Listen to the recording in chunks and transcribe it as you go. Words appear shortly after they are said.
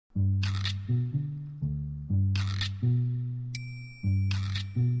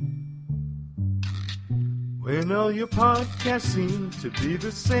When all your podcasts seem to be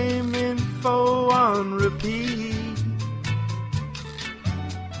the same info on repeat,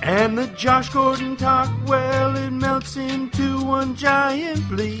 and the Josh Gordon talk, well, it melts into one giant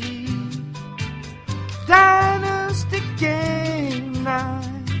bleed. Dynasty Game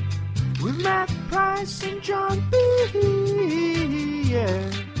Night with Matt Price and John B.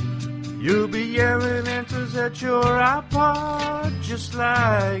 Yeah. You'll be yelling answers at your iPod just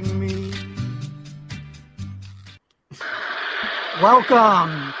like me.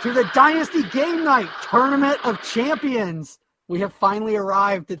 Welcome to the Dynasty Game Night Tournament of Champions. We have finally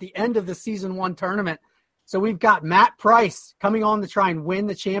arrived at the end of the Season 1 tournament. So we've got Matt Price coming on to try and win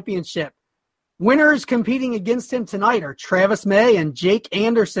the championship. Winners competing against him tonight are Travis May and Jake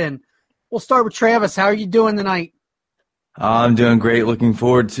Anderson. We'll start with Travis. How are you doing tonight? I'm doing great. Looking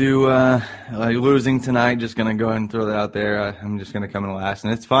forward to losing tonight. Just going to go ahead and throw that out there. I'm just going to come in last,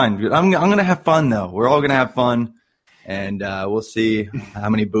 and it's fine. I'm going to have fun, though. We're all going to have fun. And we'll see how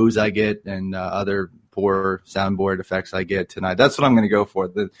many boos I get and other poor soundboard effects I get tonight. That's what I'm going to go for.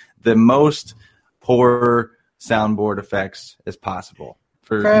 The most poor soundboard effects as possible.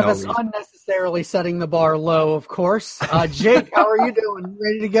 For Travis, no reason. Unnecessarily setting the bar low, of course. Jake, how are you doing?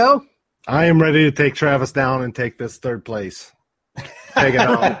 Ready to go? I am ready to take Travis down and take this third place. Take it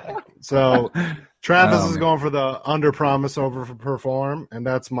out. So Travis is going for the under-promise, over-perform, and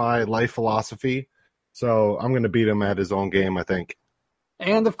that's my life philosophy. So I'm going to beat him at his own game, I think.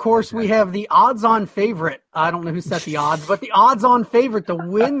 And, of course, we have the odds-on favorite. I don't know who set the odds, but the odds-on favorite to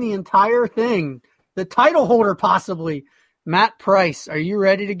win the entire thing. The title holder, possibly. Matt Price, are you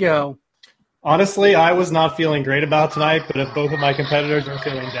ready to go? Honestly, I was not feeling great about tonight, but if both of my competitors are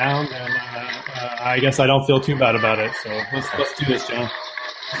feeling down, then I guess I don't feel too bad about it. So let's do this, John.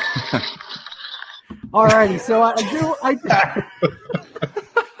 All righty, so I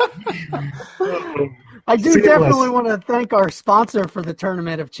do definitely want to thank our sponsor for the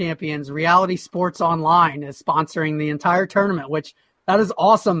Tournament of Champions. Reality Sports Online is sponsoring the entire tournament, which that is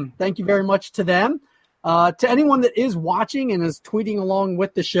awesome. Thank you very much to them. To anyone that is watching and is tweeting along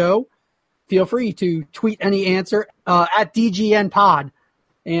with the show, feel free to tweet any answer at DGN Pod.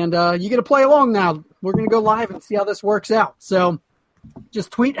 And you get to play along now. We're going to go live and see how this works out. So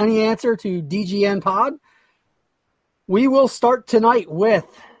just tweet any answer to DGN Pod. We will start tonight with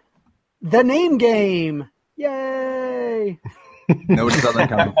the name game. Yay! Nobody saw that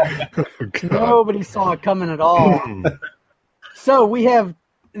coming. Nobody saw it coming at all. So we have,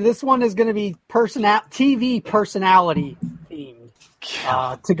 this one is going to be TV personality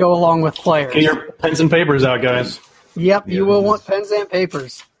themed to go along with players. Get your pens and papers out, guys. Yep, you will want pens and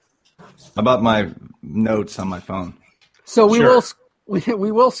papers. How about my notes on my phone? So we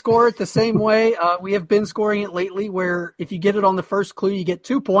will score it the same way. We have been scoring it lately, where if you get it on the first clue, you get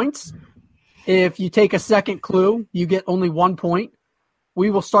 2 points. If you take a second clue, you get only 1 point. We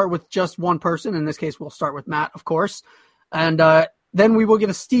will start with just one person. In this case, we'll start with Matt, of course. And then we will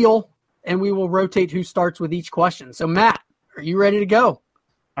get a steal, and we will rotate who starts with each question. So, Matt, are you ready to go?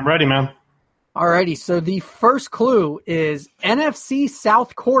 I'm ready, man. All righty. So the first clue is NFC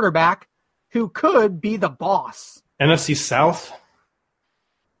South quarterback who could be the boss. NFC South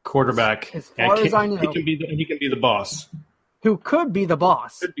quarterback. As far as I know. He can be the boss. Who could be the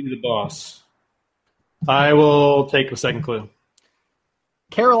boss? Could be the boss. I will take a second clue.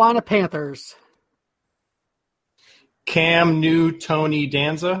 Carolina Panthers. Cam New Tony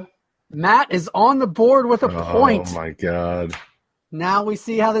Danza. Matt is on the board with a point. Oh, my God. Now we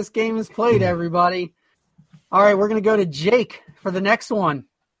see how this game is played, everybody. All right, we're going to go to Jake for the next one.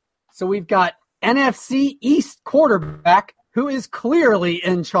 So we've got NFC East quarterback who is clearly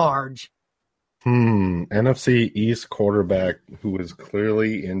in charge. NFC East quarterback who is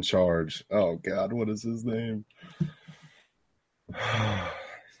clearly in charge. Oh, God, what is his name?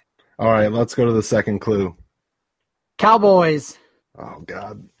 All right, let's go to the second clue. Cowboys. Oh,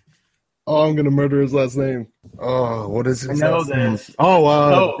 God. Oh, I'm going to murder his last name. Oh, what is his last name? This.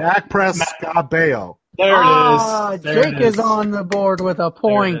 Dak Prescott Bayo. There it is. Jake is on the board with a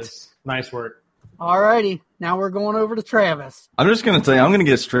point. Nice work. All righty. Now we're going over to Travis. I'm just going to tell you, I'm going to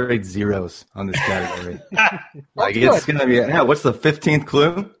get straight zeros on this category. It's going to be, what's the 15th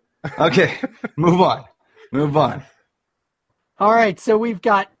clue? Okay, move on. All right, so we've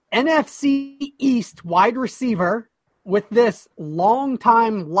got NFC East wide receiver with this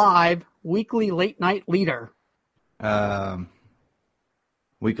longtime live weekly late night leader.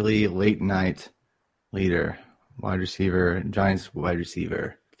 Weekly late night leader, wide receiver, Giants wide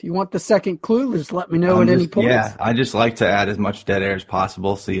receiver. If you want the second clue, just let me know at any point. Yeah, I just like to add as much dead air as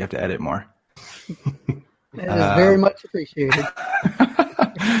possible, so you have to edit more. That is very much appreciated.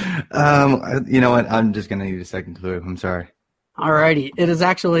 You know what? I'm just going to need a second clue. I'm sorry. All righty. It is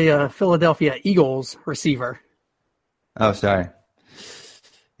actually a Philadelphia Eagles receiver. Oh, sorry.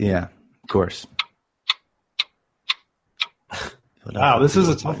 Yeah, of course. Wow, this is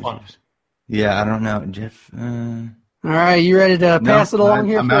a tough one. Yeah, I don't know. Jeff. All right, you ready to pass it along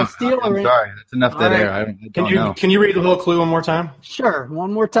here for a steal? I'm sorry. That's enough dead air. I don't know. Can you read the whole clue one more time? Sure.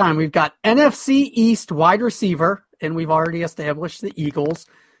 One more time. We've got NFC East wide receiver, and we've already established the Eagles,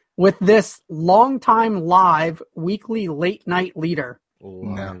 with this longtime live weekly late night leader.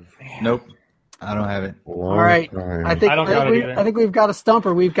 No. Nope. I don't have it. All right. I think we've got a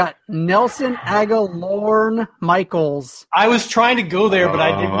stumper. We've got Nelson Aguilar Michaels. I was trying to go there, but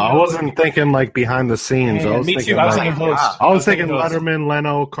I didn't. I wasn't thinking like behind the scenes. Man, me too. I was thinking host. I was thinking Letterman,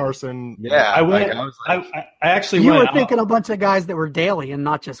 Leno, Carson. Yeah. I actually You went. were thinking a bunch of guys that were daily and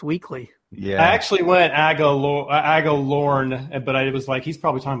not just weekly. Yeah. I actually went Aguilar, but I was like, he's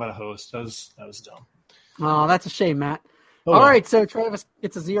probably talking about a host. That was dumb. Oh, that's a shame, Matt. Oh, all right, so Travis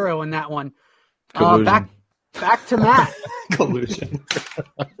gets a 0 in that one. Collusion. Back to Matt. Collusion.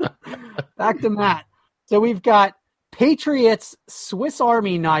 Back to Matt. So we've got Patriots Swiss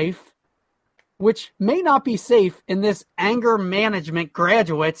Army knife, which may not be safe in this anger management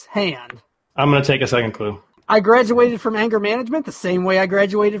graduate's hand. I'm going to take a second clue. I graduated from anger management the same way I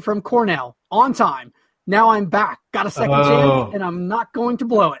graduated from Cornell, on time. Now I'm back. Got a second chance, and I'm not going to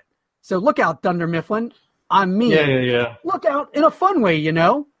blow it. So look out, Dunder Mifflin. I'm mean. Yeah. Look out in a fun way, you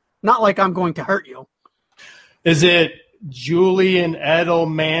know? Not like I'm going to hurt you. Is it Julian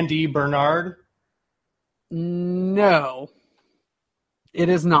Edelmandy Bernard? No. It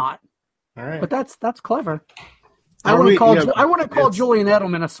is not. All right. But that's clever. I wouldn't call Julian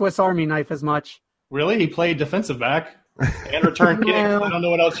Edelman a Swiss Army knife as much. Really? He played defensive back and returned kicks. I don't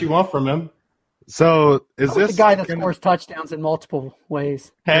know what else you want from him. So is this the guy that scores touchdowns in multiple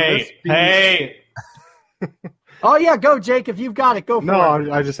ways? Hey. Oh, yeah, go, Jake. If you've got it, go for it.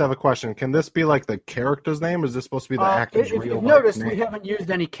 No, I just have a question. Can this be like the character's name, or is this supposed to be the actor's if real you've noticed, name? we haven't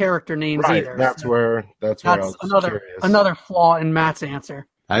used any character names Right, either. that's where I was curious. Another flaw in Matt's answer.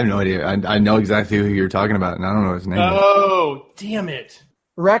 I have no idea. I know exactly who you're talking about, and I don't know his name. Oh, damn it.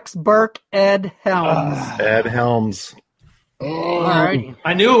 Rex Burke, Ed Helms. Ed Helms. All right.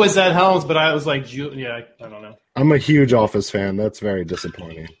 I knew it was Ed Helms, but I was like, I don't know. I'm a huge Office fan. That's very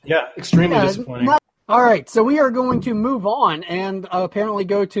disappointing. Yeah, extremely disappointing. All right, so we are going to move on and apparently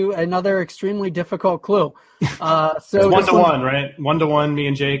go to another extremely difficult clue. So it's 1-1, right? 1-1, me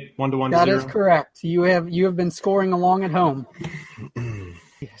and Jake. 1-1. That is correct. You have been scoring along at home.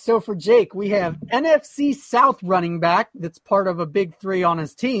 So for Jake, we have NFC South running back that's part of a big three on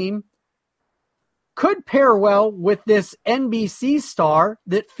his team. Could pair well with this NBC star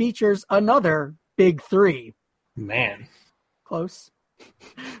that features another big three. Man. Close.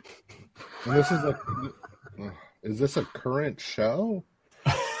 Is this a current show?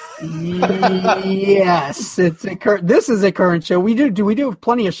 Yes, this is a current show. We do have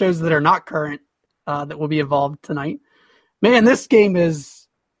plenty of shows that are not current that will be involved tonight. Man, this game is.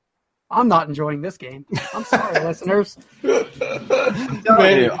 I'm not enjoying this game. I'm sorry, listeners. I'm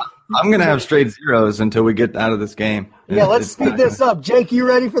gonna have straight zeros until we get out of this game. Yeah, let's speed this up. Jake, you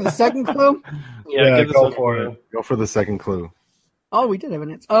ready for the second clue? Yeah, go for it. Go for the second clue. Oh, we did have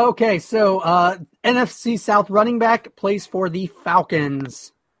an answer. Okay, so NFC South running back plays for the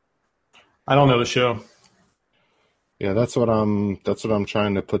Falcons. I don't know the show. Yeah, that's what I'm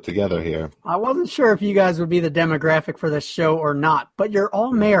trying to put together here. I wasn't sure if you guys would be the demographic for this show or not, but you're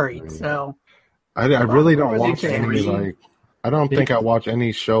all married, so I really don't watch any I don't think I watch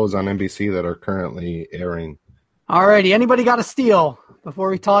any shows on NBC that are currently airing. All righty, anybody got a steal before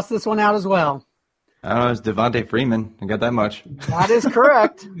we toss this one out as well? I don't know, it's Devontae Freeman. I got that much. That is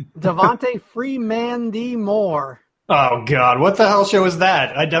correct. Devontae Freeman D. Moore. Oh, God. What the hell show is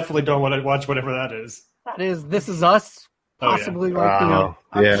that? I definitely don't want to watch whatever that is. That is This Is Us. Possibly, I'm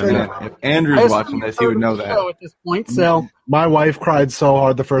sure if Andrew's watching this, he would know that. At this point, so my wife cried so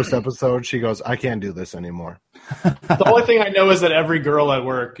hard the first episode. She goes, "I can't do this anymore." The only thing I know is that every girl at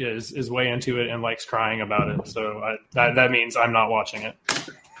work is way into it and likes crying about it. So that means I'm not watching it,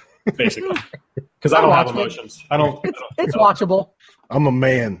 basically, because I don't have emotions. It's watchable. I'm a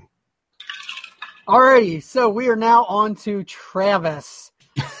man. Alrighty, so we are now on to Travis.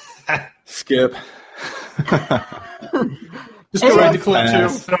 Skip. Just go right to clip 2.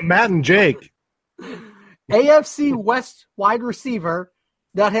 So Matt and Jake. AFC West wide receiver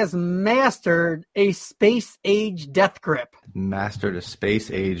that has mastered a space-age death grip? Mastered a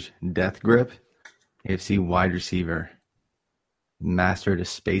space-age death grip. AFC wide receiver. Mastered a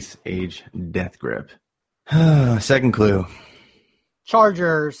space-age death grip. Second clue.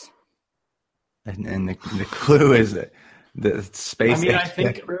 Chargers. I And the clue is the space-age mean, I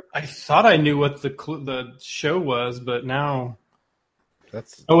think death grip. I thought I knew what the show was, but now.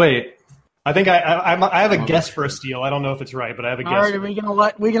 That's Oh wait, I think I have a guess for a steal. I don't know if it's right, but I have a guess. All right, are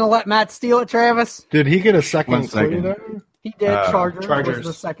we gonna let Matt steal it, Travis? Did he get a second One clue second. there? He did. Chargers Chargers. was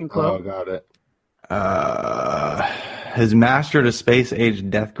the second clue. Oh, got it. Has mastered a space-age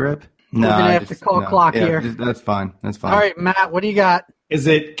death grip? We're gonna have to call clock here. That's fine. That's fine. All right, Matt, what do you got? Is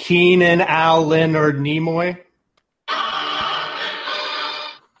it Keenan, Allen, or Nimoy?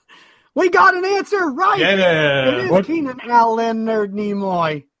 We got an answer right. Yeah. It is What? Keenan Allen or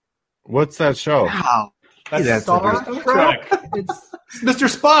Nimoy. What's that show? Wow. That's Star Trek. Trek. It's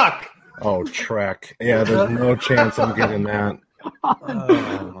Mr. Spock. Oh, Trek. Yeah, there's no chance I'm getting that.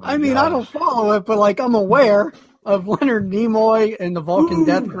 I mean, I don't follow it, but like I'm aware of Leonard Nimoy and the Vulcan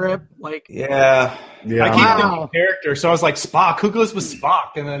death grip. Like, Yeah. Yeah, I keep Wow. thinking character, so I was like Spock. Who goes with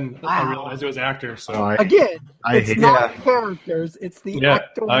Spock? And then I Wow. realized it was actor. So again, I it's hate not characters; it's the Yeah,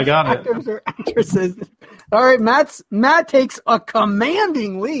 actors, I got it. actors or actresses. All right, Matt takes a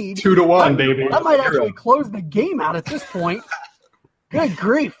commanding lead. 2-1, baby. That might actually close the game out at this point. Good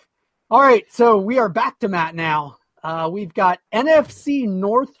grief! All right, so we are back to Matt now. We've got NFC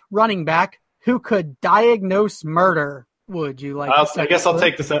North running back who could diagnose murder. Would you like? I guess I'll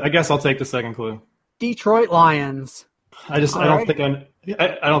take the. I guess I'll take the second clue. Detroit Lions. I don't Alright. think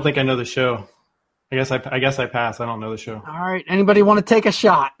I don't think I know the show. I guess I pass. I don't know the show. All right, anybody want to take a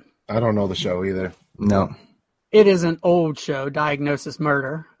shot? I don't know the show either. No. It is an old show, Diagnosis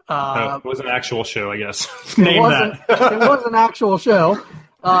Murder. It was an actual show, I guess. It Name wasn't. that. It was an actual show.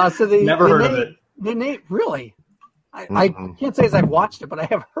 So Never heard of it. The name, really? I can't say as I've watched it, but I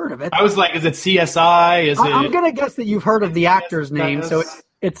have heard of it. I was like, is it CSI? Is it I'm going to guess that you've heard of the actor's name. So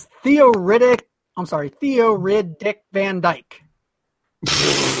it's Theo Riddick. I'm sorry, Theo Dick Van Dyke.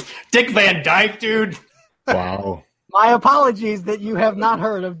 Dick Van Dyke, dude? Wow. My apologies that you have not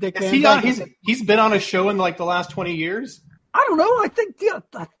heard of Dick Is Van he Dyke. on, he's been on a show in like the last 20 years? I don't know. I think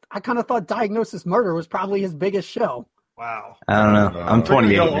I kind of thought Diagnosis Murder was probably his biggest show. Wow. I don't know. I'm We're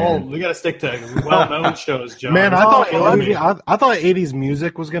 28. gonna go old. Man. We got to stick to well-known shows, John. Man, Oh, I thought 80s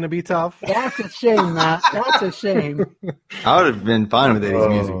music was going to be tough. That's a shame, Matt. That's a shame. I would have been fine with 80s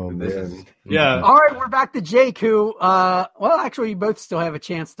music. Oh, but this is- man. Yeah. All right, we're back to Jake, who, well, actually, you both still have a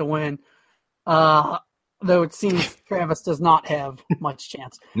chance to win, though it seems Travis does not have much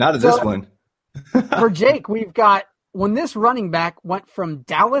chance. Not at So- this one. For Jake, we've got, when this running back went from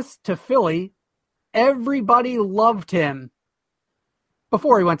Dallas to Philly, everybody loved him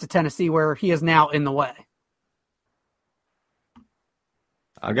before he went to Tennessee, where he is now in the way.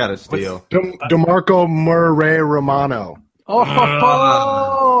 I got a steal. DeMarco Murray Romano.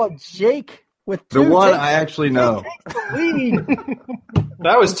 Oh, Jake with The two one takes- I actually know. takes the lead.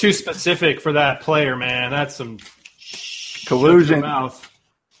 That was too specific for that player, man. That's some Collusion. shut your mouth.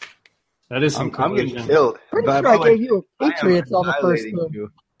 That is some I'm getting collusion. killed. Pretty But sure I I'm gave you a I am Patriots on the first annihilating move.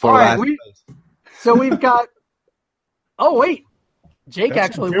 you for All right, last place. So we've got. Oh wait, Jake That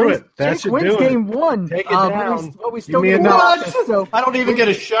actually should do wins. it. That Jake should wins do it. game one. Take it But down. we still Give me get a the notch. office, so. I don't even get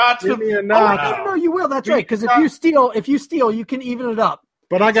a shot. Give me a Oh, notch. no, you will. That's right. Because if you steal, you can even it up.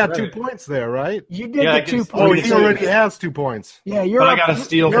 But I got That's 2 right. points there, right? You did Yeah, I get can 2 steal. Oh, points. he already has 2 points. Yeah, you're But I up. got to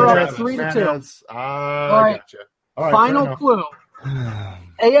steal You're from up Travis. 3-2. I All right. gotcha. All right, Final fair enough. clue: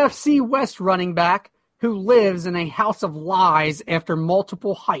 AFC West running back who lives in a house of lies after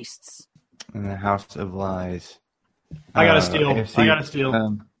multiple heists. In the House of Lies. I got to steal. AFC, I got to steal.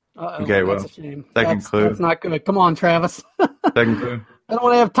 Uh-oh, Okay, well, that's a shame. second clue. That's not good. Come on, Travis. Second clue. I don't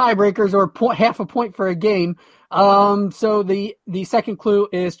want to have tiebreakers or half a point for a game. So the second clue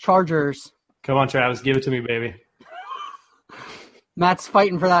is Chargers. Come on, Travis. Give it to me, baby. Matt's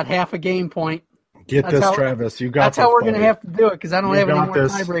fighting for that half a game point. Get That's this, how- Travis. You got That's this, how we're buddy. going to have to do it because I don't You have any got more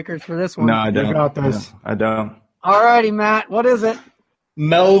this. tiebreakers for this one. No, I don't. got this. No, I don't. All righty, Matt. What is it?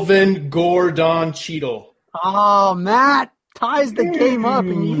 Melvin Gordon Cheadle. Oh, Matt ties the game up,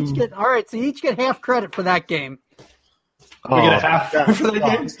 and you each get all right. So you each get half credit for that game. We get a half for that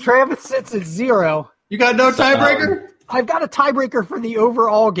game. Travis sits at 0. You got no tiebreaker? I've got a tiebreaker for the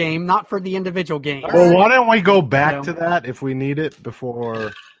overall game, not for the individual game. Well, why don't we go back Yeah. to that if we need it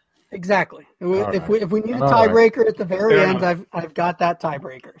before? Exactly. If we need a All right. tiebreaker at the very Fair end, enough. I've got that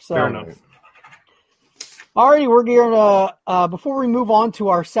tiebreaker. So Fair enough. Alrighty, we're going before we move on to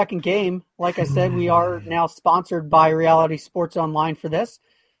our second game, like I said, we are now sponsored by Reality Sports Online for this.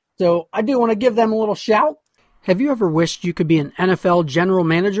 So I do want to give them a little shout. Have you ever wished you could be an NFL general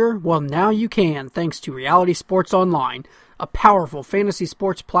manager? Well, now you can, thanks to Reality Sports Online, a powerful fantasy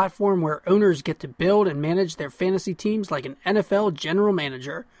sports platform where owners get to build and manage their fantasy teams like an NFL general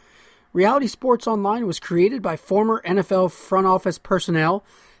manager. Reality Sports Online was created by former NFL front office personnel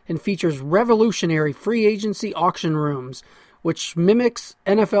and features revolutionary free agency auction rooms, which mimics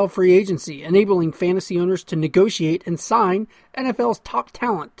NFL free agency, enabling fantasy owners to negotiate and sign NFL's top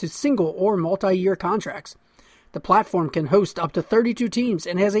talent to single or multi-year contracts. The platform can host up to 32 teams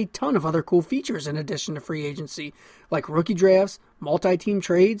and has a ton of other cool features in addition to free agency, like rookie drafts, multi-team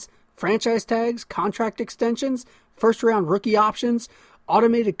trades, franchise tags, contract extensions, first-round rookie options,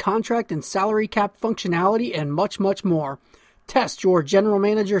 automated contract and salary cap functionality, and much, much more. Test your general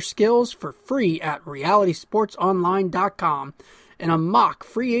manager skills for free at realitysportsonline.com in a mock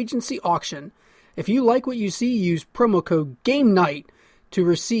free agency auction. If you like what you see, use promo code GAMENIGHT to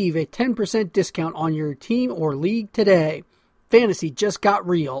receive a 10% discount on your team or league today. Fantasy just got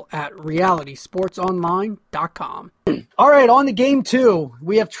real at realitysportsonline.com. All right, on to game 2.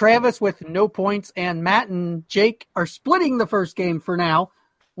 We have Travis with no points, and Matt and Jake are splitting the first game for now.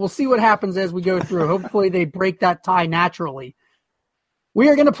 We'll see what happens as we go through. Hopefully they break that tie naturally. We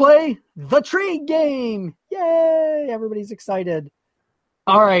are going to play the trade game. Yay! Everybody's excited.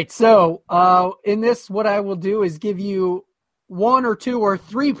 All right, so in this, what I will do is give you 1 or 2 or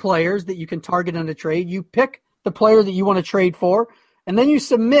 3 players that you can target on a trade. You pick the player that you want to trade for, and then you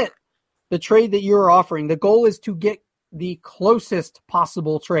submit the trade that you're offering. The goal is to get the closest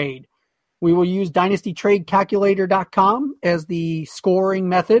possible trade. We will use dynastytradecalculator.com as the scoring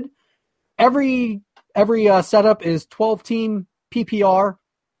method. Every setup is 12-team PPR,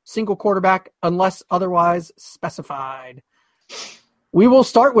 single quarterback, unless otherwise specified. We will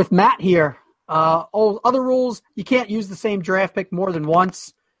start with Matt here. Other rules, you can't use the same draft pick more than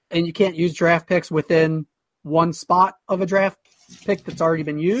once, and you can't use draft picks within one spot of a draft pick that's already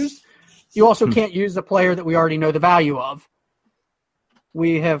been used. You also can't use the player that we already know the value of.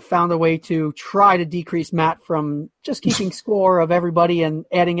 We have found a way to try to decrease Matt from just keeping score of everybody and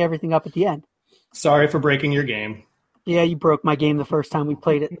adding everything up at the end. Sorry for breaking your game. Yeah, you broke my game the first time we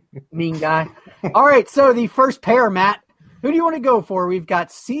played it, mean guy. All right, so the first pair, Matt, who do you want to go for? We've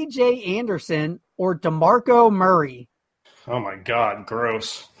got C.J. Anderson or DeMarco Murray. Oh, my God.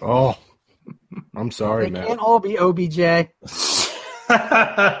 Gross. Oh, I'm sorry, They man. can't all be OBJ.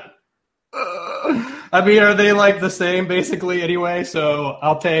 I mean, are they like the same basically anyway? So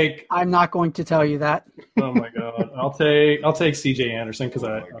I'll take. I'm not going to tell you that. Oh my God, I'll take C.J. Anderson because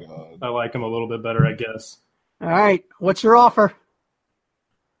I like him a little bit better, I guess. All right, what's your offer?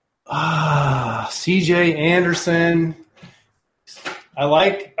 C.J. Anderson. I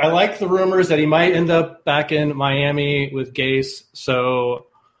like the rumors that he might end up back in Miami with Gase. So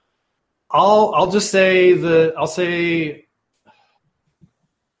I'll say the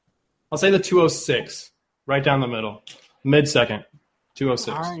 206, right down the middle, mid-second,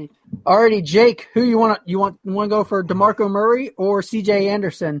 206. Alrighty, Jake, who you want to go for, DeMarco Murray or C.J.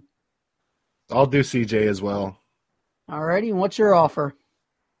 Anderson? I'll do CJ as well. Alrighty, and what's your offer?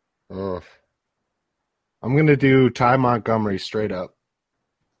 Ugh. I'm going to do Ty Montgomery straight up.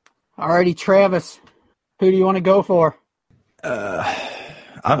 Alrighty, Travis, who do you want to go for?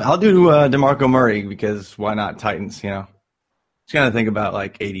 I'll do DeMarco Murray because why not Titans, you know? Just got to think about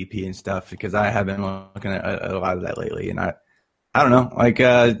like ADP and stuff because I have been looking at a lot of that lately. And I don't know, like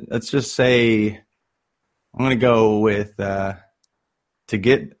let's just say I'm going to go with to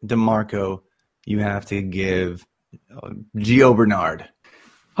get DeMarco, you have to give Gio Bernard.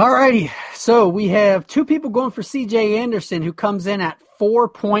 Alrighty, so we have 2 people going for C.J. Anderson, who comes in at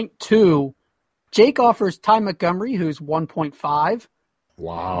 4.2. Jake offers Ty Montgomery, who's 1.5.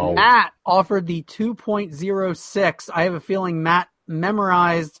 Wow. Matt offered the 2.06. I have a feeling Matt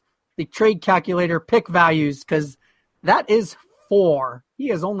memorized the trade calculator pick values because that is 4.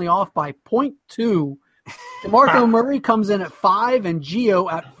 He is only off by 0.2. DeMarco Murray comes in at 5 and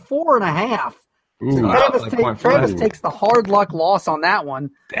Gio at 4.5. So Travis takes the hard luck loss on that one.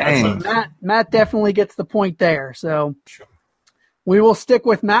 Dang. Matt definitely gets the point there. So we will stick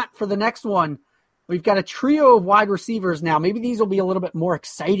with Matt for the next one. We've got a trio of wide receivers now. Maybe these will be a little bit more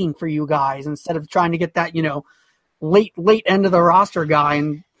exciting for you guys instead of trying to get that, late end of the roster guy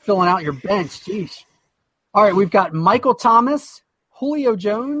and filling out your bench. Jeez. All right, we've got Michael Thomas, Julio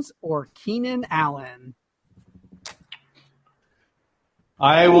Jones, or Keenan Allen.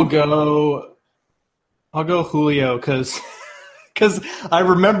 I'll go Julio because because I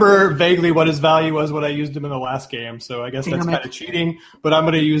remember vaguely what his value was when I used him in the last game. So I guess that's Damn it. kind of cheating, but I'm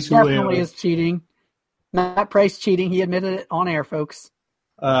going to use Julio. Definitely is cheating. Matt Price cheating. He admitted it on air, folks.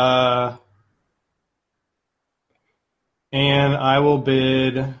 And I will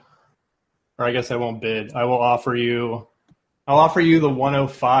bid, or I guess I won't bid. I'll offer you the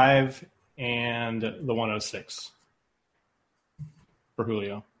 105 and the 106 for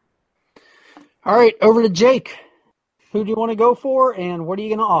Julio. All right, over to Jake. Who do you want to go for, and what are you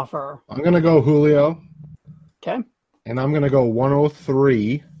going to offer? I'm going to go Julio, Okay. and I'm going to go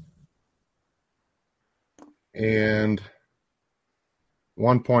 103 and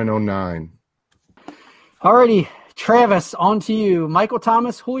 1.09. All righty, Travis, on to you. Michael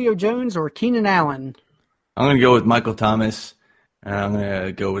Thomas, Julio Jones, or Keenan Allen? I'm going to go with Michael Thomas. And I'm going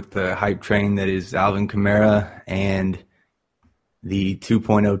to go with the hype train that is Alvin Kamara and the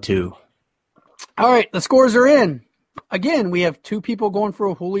 2.02. All right, the scores are in. Again, we have two people going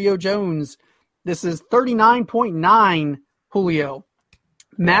for Julio Jones. This is 39.9 Julio.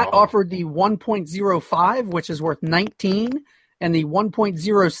 Matt offered the 1.05, which is worth 19, and the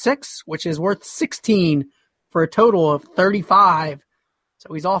 1.06, which is worth 16, for a total of 35.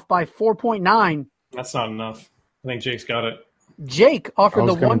 So he's off by 4.9. That's not enough. I think Jake's got it. Jake offered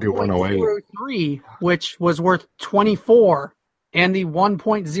the gonna do 1.03, which was worth 24, and the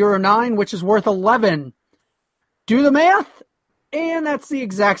 1.09, which is worth 11. Do the math, and that's the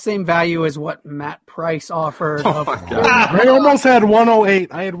exact same value as what Matt Price offered. I almost had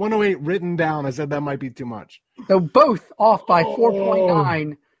 108. I had 108 written down. I said that might be too much. So both off by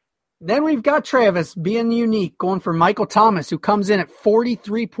 4.9. Then we've got Travis being unique, going for Michael Thomas, who comes in at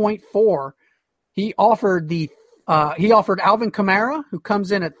 43.4. He offered Alvin Kamara, who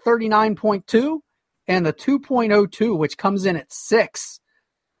comes in at 39.2, and the 2.02, which comes in at 6,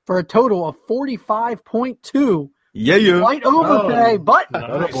 for a total of 45.2. Yeah. Light overpay, but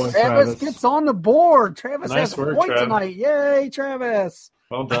Nice. Travis gets on the board. Travis Nice has work, a point Trav. tonight. Yay, Travis.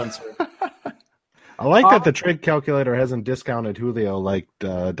 Well done, sir. I like that the trade calculator hasn't discounted Julio like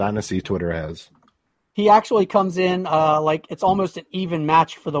Dynasty Twitter has. He actually comes in like it's almost an even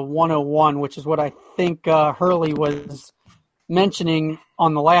match for the 101, which is what I think Hurley was mentioning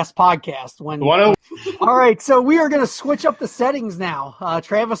on the last podcast. All right, so we are going to switch up the settings now.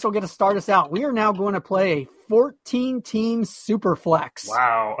 Travis will get to start us out. We are now going to play a 14-team Superflex.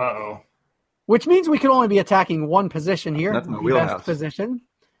 Wow. Uh-oh. Which means we can only be attacking one position here. That's my the wheelhouse. best position.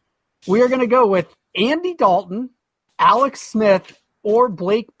 We are going to go with Andy Dalton, Alex Smith, or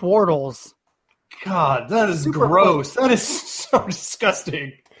Blake Bortles. God, that is Super gross. That is so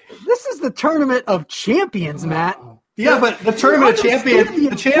disgusting. This is the Tournament of Champions, Matt. Yeah, but the Tournament of Champions, understand the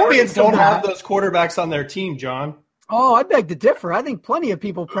the champions importance don't of have that. those quarterbacks on their team, John. Oh, I beg to differ. I think plenty of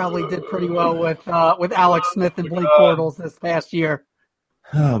people probably did pretty well with Alex Smith and Blake Bortles this past year.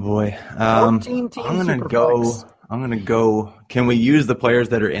 Oh boy. 14-team I'm gonna Superflex. go. Can we use the players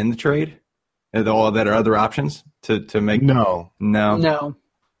that are in the trade? All that are other options to make? No. No.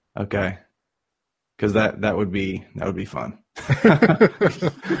 Okay. Because that would be fun.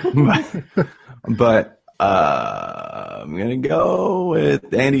 but I'm gonna go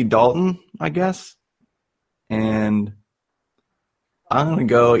with Andy Dalton, I guess, and I'm gonna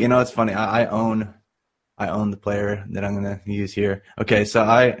go. You know, it's funny. I own the player that I'm gonna use here. Okay, so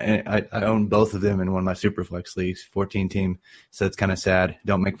I own both of them in one of my Superflex leagues, 14-team. So it's kind of sad.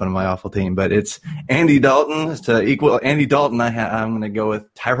 Don't make fun of my awful team, but it's Andy Dalton to equal Andy Dalton. I'm gonna go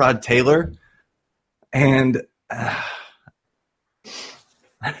with Tyrod Taylor. And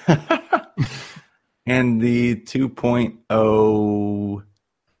and the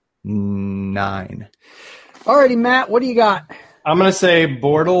 2.09. Alrighty, Matt, what do you got? I'm going to say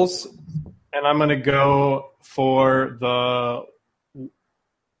Bortles, and I'm going to go for the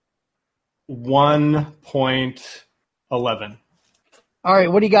 1.11. All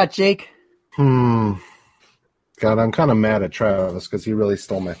right, what do you got, Jake? God, I'm kind of mad at Travis because he really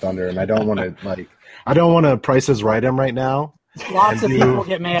stole my thunder, and I don't want to Price's Right him right now. Lots of people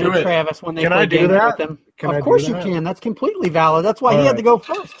get mad at Travis when they play games with him. Of course you can. That's completely valid. That's why he had to go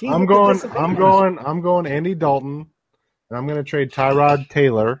first. He's I'm going Andy Dalton, and I'm going to trade Tyrod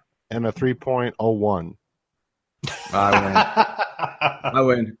Taylor and a 3.01. I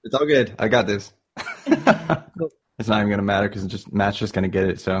win. It's all good. I got this. It's not even going to matter because Matt's just going to get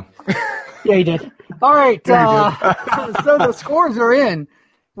it. So yeah, he did. All right. So the scores are in.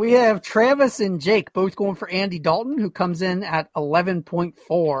 We have Travis and Jake both going for Andy Dalton, who comes in at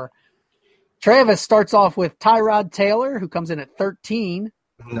 11.4. Travis starts off with Tyrod Taylor, who comes in at 13.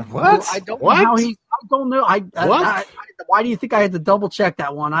 What? I don't know how I don't know. Why do you think I had to double check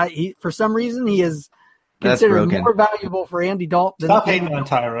that one? For some reason he is considered broken. more valuable for Andy Dalton. Stop hating on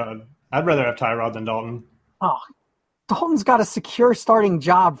Tyrod. I'd rather have Tyrod than Dalton. Oh, Dalton's got a secure starting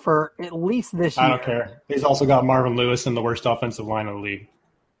job for at least this year. I don't care. He's also got Marvin Lewis in the worst offensive line in the league.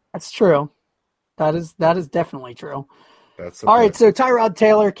 That's true. That is definitely true. That's all right, so Tyrod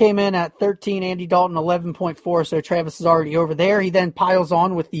Taylor came in at 13, Andy Dalton 11.4, so Travis is already over there. He then piles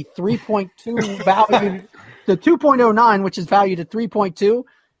on with the 3.2 value, the 2.09, which is valued at 3.2,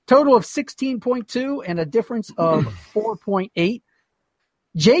 total of 16.2, and a difference of 4.8.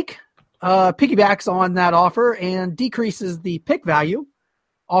 Jake piggybacks on that offer and decreases the pick value,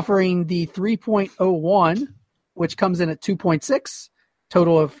 offering the 3.01, which comes in at 2.6,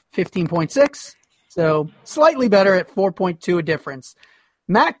 total of 15.6. So slightly better at 4.2 a difference.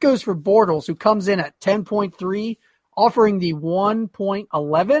 Matt goes for Bortles, who comes in at 10.3, offering the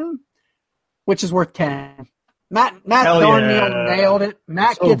 1.11, which is worth 10. Matt darn near nailed it.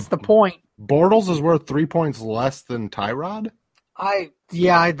 Matt gets the point. Bortles is worth 3 points less than Tyrod?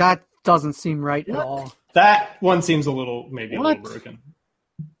 That doesn't seem right at all. That one seems a little broken.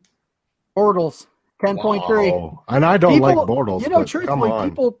 Bortles. 10.3. Wow. And I don't like Bortles.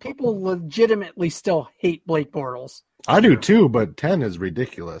 Truthfully, people legitimately still hate Blake Bortles. I do too, but 10 is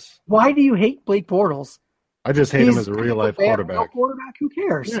ridiculous. Why do you hate Blake Bortles? I just hate him as a real life quarterback. Who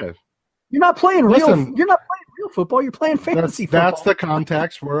cares? Yeah. You're not playing real football. You're playing fantasy football. That's the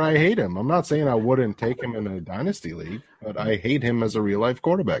context where I hate him. I'm not saying I wouldn't take him in a dynasty league, but I hate him as a real life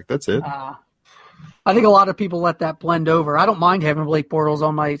quarterback. That's it. I think a lot of people let that blend over. I don't mind having Blake Bortles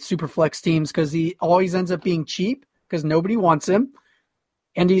on my super flex teams because he always ends up being cheap because nobody wants him,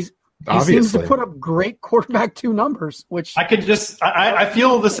 and he seems to put up great quarterback 2 numbers. Which I could I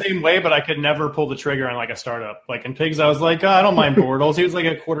feel the same way, but I could never pull the trigger on like a startup. Like in Pigs, I was like, I don't mind Bortles. He was like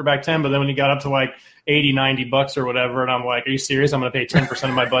a quarterback 10, but then when he got up to like $80-$90 or whatever, and I'm like, are you serious? I'm going to pay 10%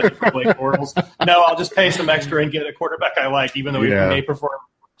 of my budget for Blake Bortles? No, I'll just pay some extra and get a quarterback I like, even though he may perform.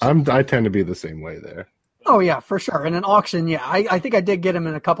 I tend to be the same way there. Oh, yeah, for sure. In an auction, I think I did get him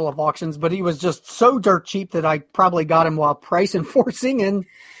in a couple of auctions, but he was just so dirt cheap that I probably got him while price enforcing, and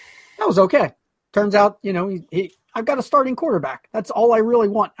that was okay. Turns out, I've got a starting quarterback. That's all I really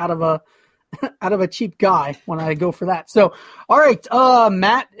want out of a cheap guy when I go for that. So, all right,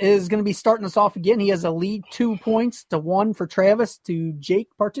 Matt is going to be starting us off again. He has a lead 2 points to 1 for Travis to Jake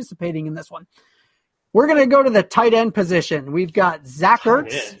participating in this one. We're going to go to the tight end position. We've got Zach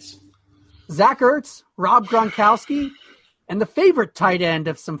Ertz, Rob Gronkowski, and the favorite tight end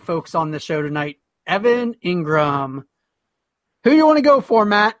of some folks on the show tonight, Evan Ingram. Who do you want to go for,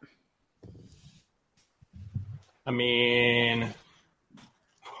 Matt? I mean, I'm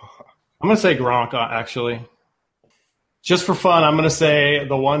going to say Gronk, actually. Just for fun, I'm going to say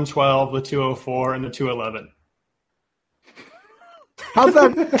the 112, the 204, and the 211. How's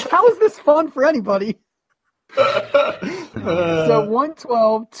that? How is this fun for anybody? So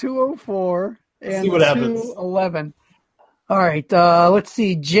 112, 204, and 211. All right, let's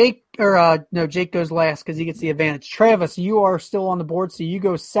see. Jake goes last because he gets the advantage. Travis, you are still on the board, so you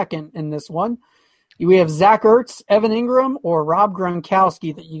go second in this one. We have Zach Ertz, Evan Ingram, or Rob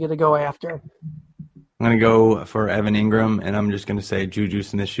Gronkowski that you got to go after. I'm going to go for Evan Ingram, and I'm just going to say Juju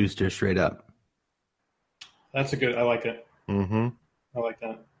Smith-Schuster straight up. That's I like it. Mm-hmm. I like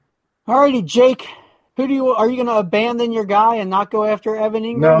that. All righty, Jake. Are you going to abandon your guy and not go after Evan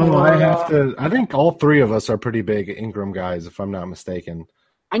Ingram? No, I have to. I think all 3 of us are pretty big Ingram guys, if I'm not mistaken.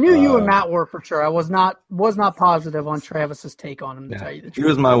 I knew you and Matt were for sure. I was not positive on Travis's take on him, to tell you the truth. He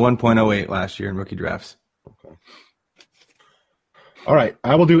was my 1.08 last year in rookie drafts. Okay. All right.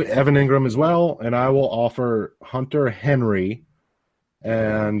 I will do Evan Ingram as well, and I will offer Hunter Henry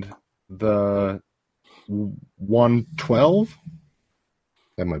and the 112.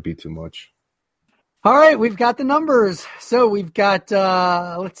 That might be too much. All right, we've got the numbers. So we've got,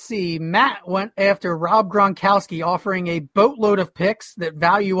 let's see, Matt went after Rob Gronkowski, offering a boatload of picks that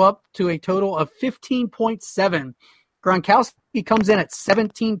value up to a total of 15.7. Gronkowski comes in at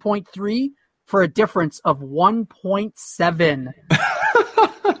 17.3 for a difference of 1.7.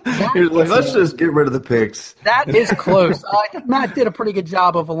 Let's just get rid of the picks. That is close. I think Matt did a pretty good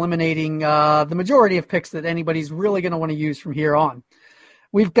job of eliminating the majority of picks that anybody's really going to want to use from here on.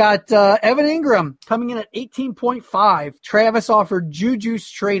 We've got Evan Ingram coming in at 18.5. Travis offered Juju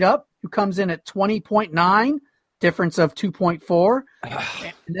straight up, who comes in at 20.9, difference of 2.4.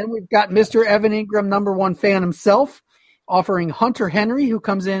 And then we've got Mr. Evan Ingram, number 1 fan himself, offering Hunter Henry, who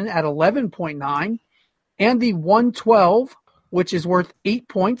comes in at 11.9, and the 112, which is worth 8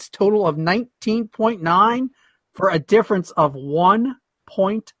 points, total of 19.9 for a difference of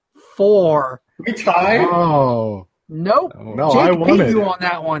 1.4. We tied? Oh. Nope. No, Jake I won beat it. you on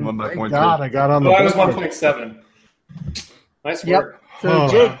that one. One by Thank 0.3. God I got on the I was board. 1.7. Nice Yep. work. So Oh,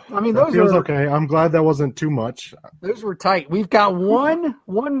 Jake, I mean, That those feels were okay. I'm glad that wasn't too much. those were tight. We've got one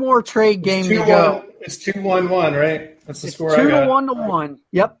more trade game to 2-1. go. It's 2-1-1, right? That's the It's score 2 I to got. 1 to 1.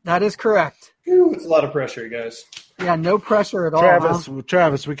 Yep, that is correct. Whew, it's a lot of pressure, you guys. Yeah, no pressure at all.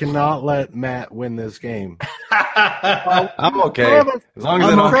 Travis, we cannot let Matt win this game. I'm okay. Travis, As long as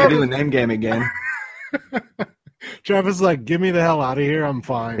I don't have to Travis. do the name game again. Travis is like, get me the hell out of here. I'm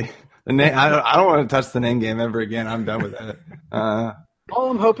fine. I don't want to touch the name game ever again. I'm done with that. All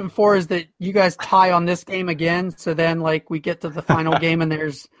I'm hoping for is that you guys tie on this game again. So then, like, we get to the final game, and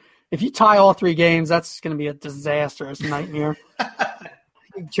if you tie all 3 games, that's going to be a disastrous nightmare.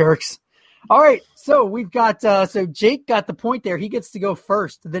 You jerks. All right, so we've got so Jake got the point there. He gets to go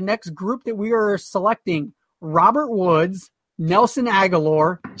first. The next group that we are selecting: Robert Woods, Nelson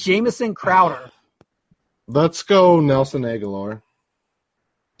Aguilar, Jamison Crowder. Let's go Nelson Aguilar.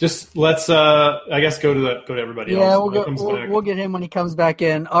 Just let's, I guess, go to everybody Yeah, else. we'll get him when he comes back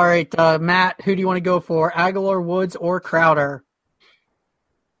in. All right, Matt, who do you want to go for? Aguilar, Woods, or Crowder?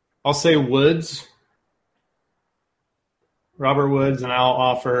 I'll say Woods. Robert Woods, and I'll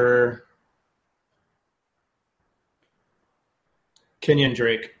offer Kenyon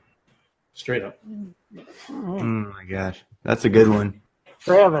Drake. Straight up. Oh my gosh, that's a good one.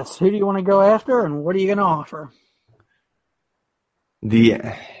 Travis, who do you want to go after, and what are you going to offer?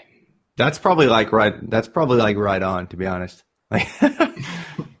 That's probably like right on, to be honest. Like,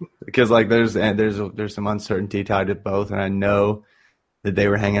 because like there's some uncertainty tied to both, and I know that they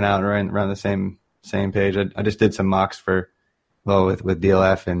were hanging out around the same page. I just did some mocks with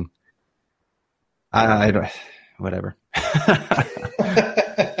DLF, and I don't whatever.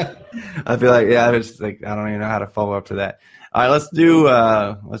 I feel like it's like I don't even know how to follow up to that. All right,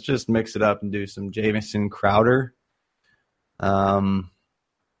 let's just mix it up and do some Jamison Crowder. I'm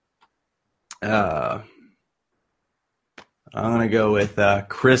gonna go with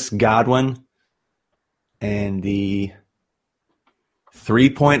Chris Godwin and the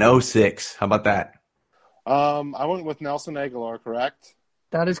 3.06. How about that? I went with Nelson Aguilar, correct?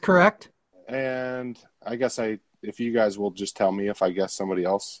 That is correct. And I guess if you guys will just tell me if I guess somebody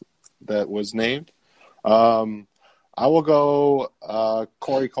else that was named. I will go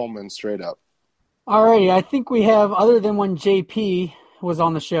Corey Coleman straight up. All righty. I think we have, other than when JP was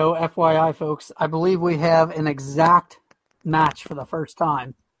on the show, FYI, folks, I believe we have an exact match for the first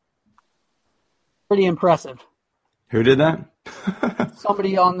time. Pretty impressive. Who did that?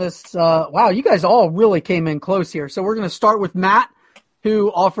 Somebody on this. Wow, you guys all really came in close here. So we're going to start with Matt,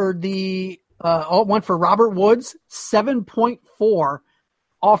 who offered went for Robert Woods, 7.4.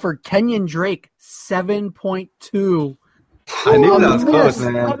 Offered Kenyon Drake, 7.2. I knew that was close,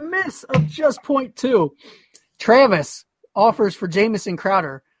 man. A miss of just 0.2. Travis offers for Jamison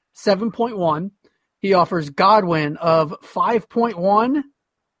Crowder, 7.1. He offers Godwin of 5.1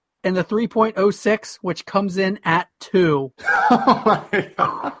 and the 3.06, which comes in at 2. Oh my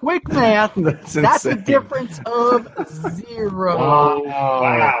God. Quick math. That's a difference of 0.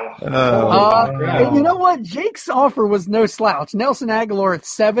 Wow. And you know what? Jake's offer was no slouch. Nelson Aguilar at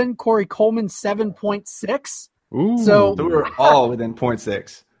 7, Corey Coleman 7.6. Ooh. So we're all within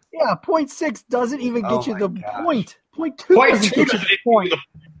 0.6. Yeah, 0.6 doesn't even get you the point. 0.2 Point doesn't two get you doesn't the point.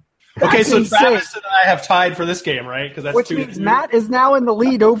 Okay, That's so insane. Travis and I have tied for this game, right? Because that's Which 2 means to 2. Matt is now in the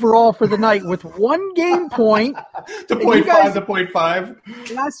lead overall for the night with 1 game point. to and 0.5 you guys- to 0.5.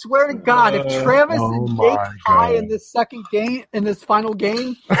 And I swear to God, if Travis and Jake my tie God. in this second game, in this final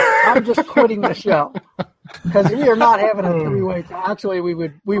game, I'm just quitting the show. Because we are not having a 3-way. Actually, we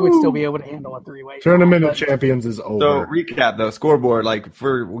would still be able to handle a 3-way. Tournament but of Champions is over. So recap though, scoreboard like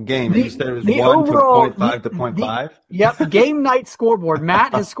for game. You said it was 1 overall- to 0.5 to 0.5. Yep, game night scoreboard.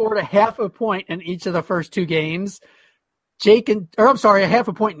 Matt has scored a half a point in each of the first 2 games. A half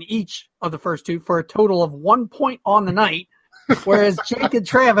a point in each of the first 2 for a total of 1 point on the night. Whereas Jake and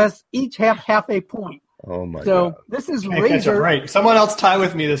Travis each have half a point. Oh my So God. this is Can't catch a break. Someone else tie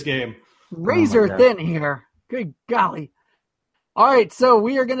with me this game. razor God. thin here. Good golly. All right, so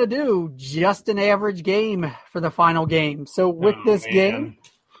we are going to do just an average game for the final game. So with this game,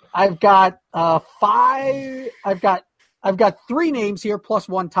 I've got 5. I've got 3 names here plus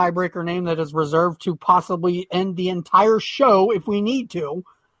 1 tiebreaker name that is reserved to possibly end the entire show if we need to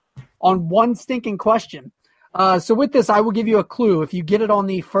on 1 stinking question. So with this, I will give you a clue. If you get it on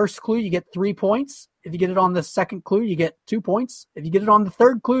the first clue, you get 3 points. If you get it on the second clue, you get 2 points. If you get it on the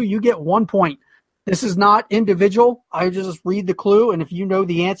third clue, you get 1 point. This is not individual. I just read the clue, and if you know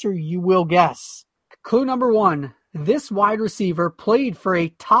the answer, you will guess. Clue number 1. this wide receiver played for a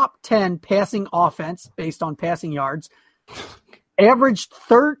top 10 passing offense based on passing yards, averaged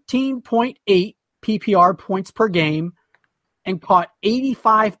 13.8 PPR points per game, and caught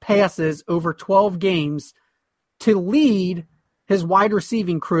 85 passes over 12 games to lead his wide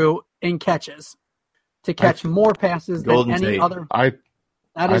receiving crew in catches, to catch more passes than Golden any Tate. other. I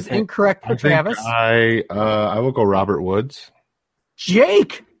That is think- incorrect for Travis. I will go Robert Woods.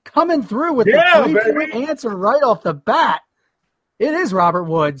 Jake coming through with Yeah, the 3-point answer right off the bat. It is Robert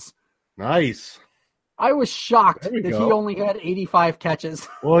Woods. Nice. I was shocked There we that he go. only had 85 catches.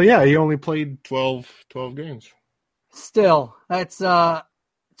 Well, yeah, he only played 12 games. Still, that's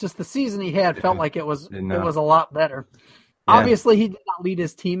just the season he had felt like it was Didn't it know. was a lot better. Yeah. Obviously, he did not lead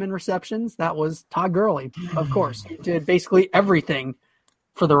his team in receptions. That was Todd Gurley, of course. He did basically everything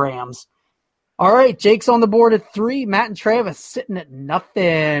for the Rams. All right, Jake's on the board at 3. Matt and Travis sitting at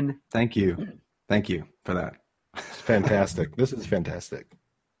nothing. Thank you for that. It's fantastic. This is fantastic.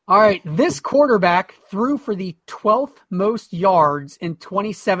 All right, this quarterback threw for the 12th most yards in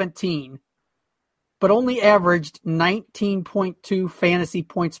 2017, but only averaged 19.2 fantasy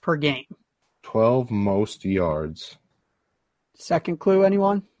points per game. 12 most yards. Second clue,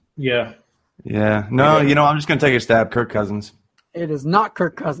 anyone? Yeah. Yeah. No, I'm just gonna take a stab. Kirk Cousins. It is not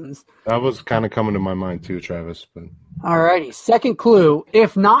Kirk Cousins. That was kind of coming to my mind too, Travis. But All righty, second clue.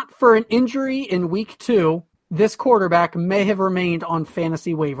 If not for an injury in week 2, this quarterback may have remained on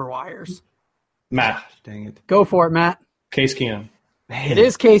fantasy waiver wires. Matt. Dang it. Go for it, Matt. Case Keenum. It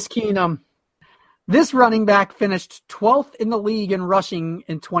is Case Keenum. This running back finished 12th in the league in rushing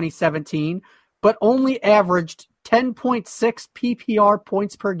in 2017, but only averaged 10.6 PPR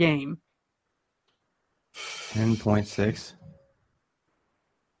points per game. 10.6.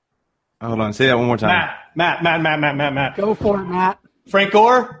 Hold on. Say that one more time. Matt. Go for it, Matt. Frank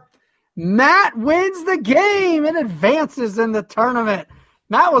Gore. Matt wins the game and advances in the tournament.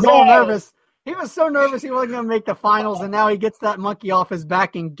 Matt was all nervous. He was so nervous he wasn't going to make the finals, and now he gets that monkey off his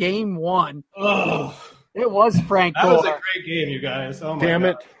back in game 1. Oh, It was Frank that Gore. was a great game, you guys. Oh my damn God.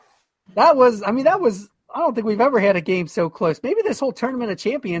 it. That was, I don't think we've ever had a game so close. Maybe this whole Tournament of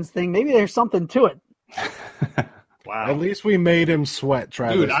Champions thing, maybe there's something to it. Wow. At least we made him sweat,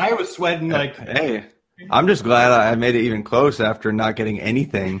 Travis. Dude, I was sweating like Hey, I'm just glad I made it even close after not getting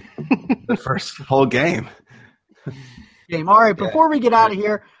anything the first whole game. Game. All right, before we get out of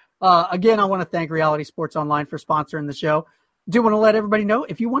here, again, I want to thank Reality Sports Online for sponsoring the show. Do want to let everybody know,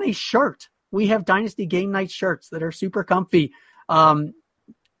 if you want a shirt, we have Dynasty Game Night shirts that are super comfy. Beyond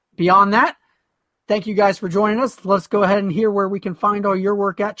that, thank you guys for joining us. Let's go ahead and hear where we can find all your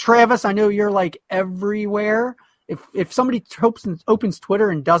work at. Travis, I know you're like everywhere. If somebody opens Twitter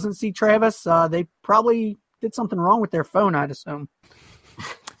and doesn't see Travis, they probably did something wrong with their phone, I'd assume.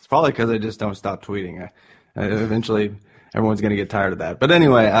 It's probably because I just don't stop tweeting. Eventually, everyone's going to get tired of that. But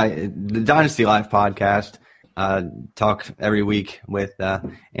anyway, the Dynasty Live podcast, talk every week with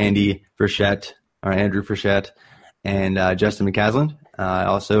Andrew Frechette, and Justin McCaslin. I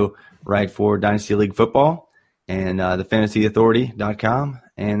also write for Dynasty League Football and thefantasyauthority.com.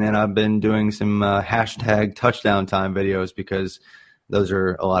 And then I've been doing some hashtag touchdown time videos because those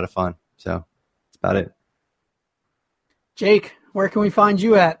are a lot of fun. So that's about it. Jake, where can we find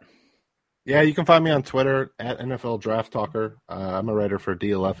you at? Yeah, you can find me on Twitter at NFL Draft Talker. I'm a writer for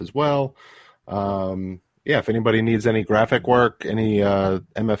DLF as well. If anybody needs any graphic work, any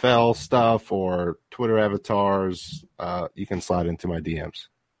MFL stuff or Twitter avatars, you can slide into my DMs.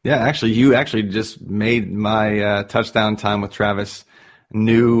 Yeah, actually, you just made my touchdown time with Travis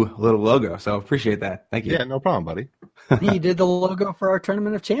new little logo. So appreciate that. Thank you. Yeah, no problem, buddy. He did the logo for our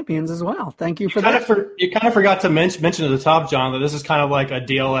Tournament of Champions as well. Thank you for that. You kind of forgot to mention at the top, John, that this is kind of like a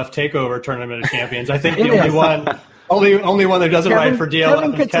DLF takeover Tournament of Champions. I think the only one that doesn't write for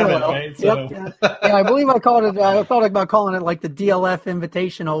DLF is Kevin, right? So. Yep, yeah, I believe I called it. I thought about calling it like the DLF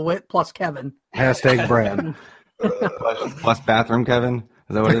Invitational with plus Kevin. Hashtag Brad. Plus bathroom, Kevin.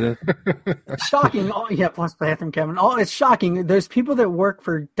 Is that what it is? Shocking. Oh, yeah, plus bathroom Kevin. Oh, it's shocking. There's people that work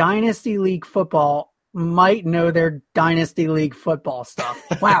for Dynasty League Football might know their Dynasty League Football stuff.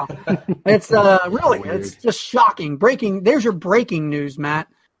 Wow. It's really, it's just shocking. There's your breaking news, Matt.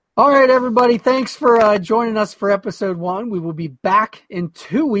 All right, everybody. Thanks for joining us for episode 1. We will be back in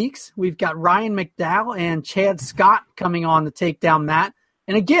 2 weeks. We've got Ryan McDowell and Chad Scott coming on to take down Matt.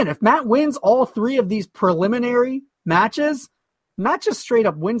 And again, if Matt wins all 3 of these preliminary matches, Matt just straight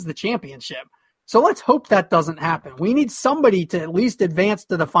up wins the championship. So let's hope that doesn't happen. We need somebody to at least advance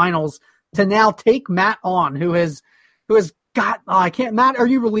to the finals to now take Matt on, who has got, Matt, are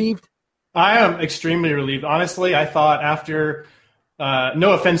you relieved? I am extremely relieved. Honestly, I thought after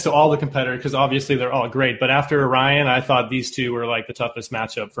no offense to all the competitors, because obviously they're all great, but after Ryan, I thought these two were like the toughest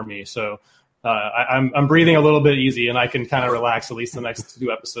matchup for me. So I'm breathing a little bit easy, and I can kind of relax at least the next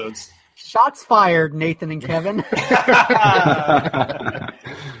 2 episodes. Shots fired, Nathan and Kevin.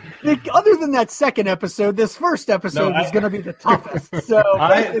 Other than that second episode, this first episode is going to be the toughest. So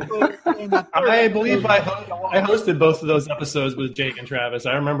I believe I hosted both of those episodes with Jake and Travis.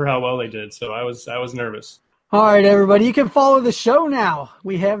 I remember how well they did, so I was nervous. All right, everybody, you can follow the show now.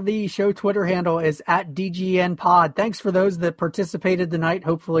 We have the show Twitter handle is @DGNPod. Thanks for those that participated tonight.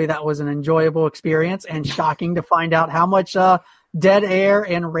 Hopefully that was an enjoyable experience and shocking to find out how much dead air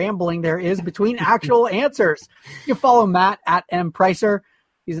and rambling there is between actual answers. You can follow Matt @MPricer.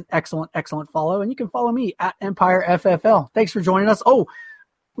 He's an excellent, excellent follow. And you can follow me @EmpireFFL. Thanks for joining us. Oh,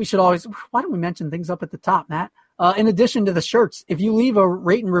 why don't we mention things up at the top, Matt? In addition to the shirts, if you leave a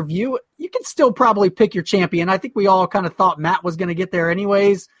rate and review, you can still probably pick your champion. I think we all kind of thought Matt was going to get there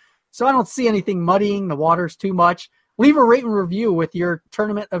anyways, so I don't see anything muddying the waters too much. Leave a rate and review with your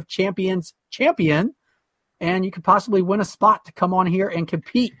Tournament of Champions champion, and you could possibly win a spot to come on here and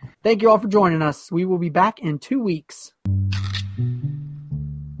compete. Thank you all for joining us. We will be back in 2 weeks.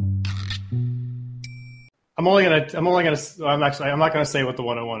 I'm not gonna say what the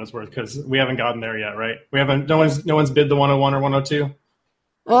 101 is worth because we haven't gotten there yet, right? No one's bid the 101 or 102.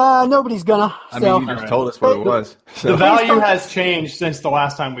 Nobody's gonna. I mean, you just told us what it was. So. The value has changed since the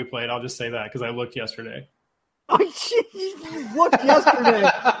last time we played. I'll just say that because I looked yesterday. Oh, you looked yesterday.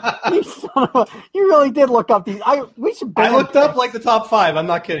 You really did look up these. I looked up like the top 5. I'm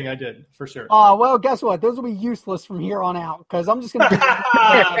not kidding. I did for sure. Well, guess what? Those will be useless from here on out because I'm just going to.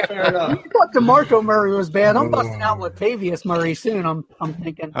 Fair enough. You thought DeMarco Murray was bad. I'm busting out Latavius Murray soon. I'm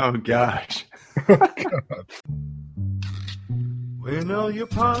thinking. Oh gosh. When all your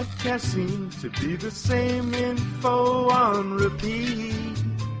podcasts seem to be the same info on repeat.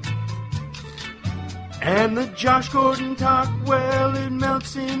 And the Josh Gordon talk, well, it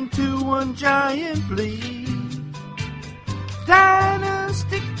melts into one giant bleed.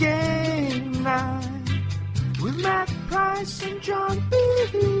 Dynasty Game Night with Matt Price and John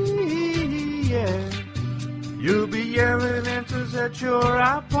B. Yeah. You'll be yelling answers at your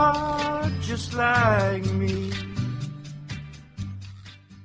iPod just like me.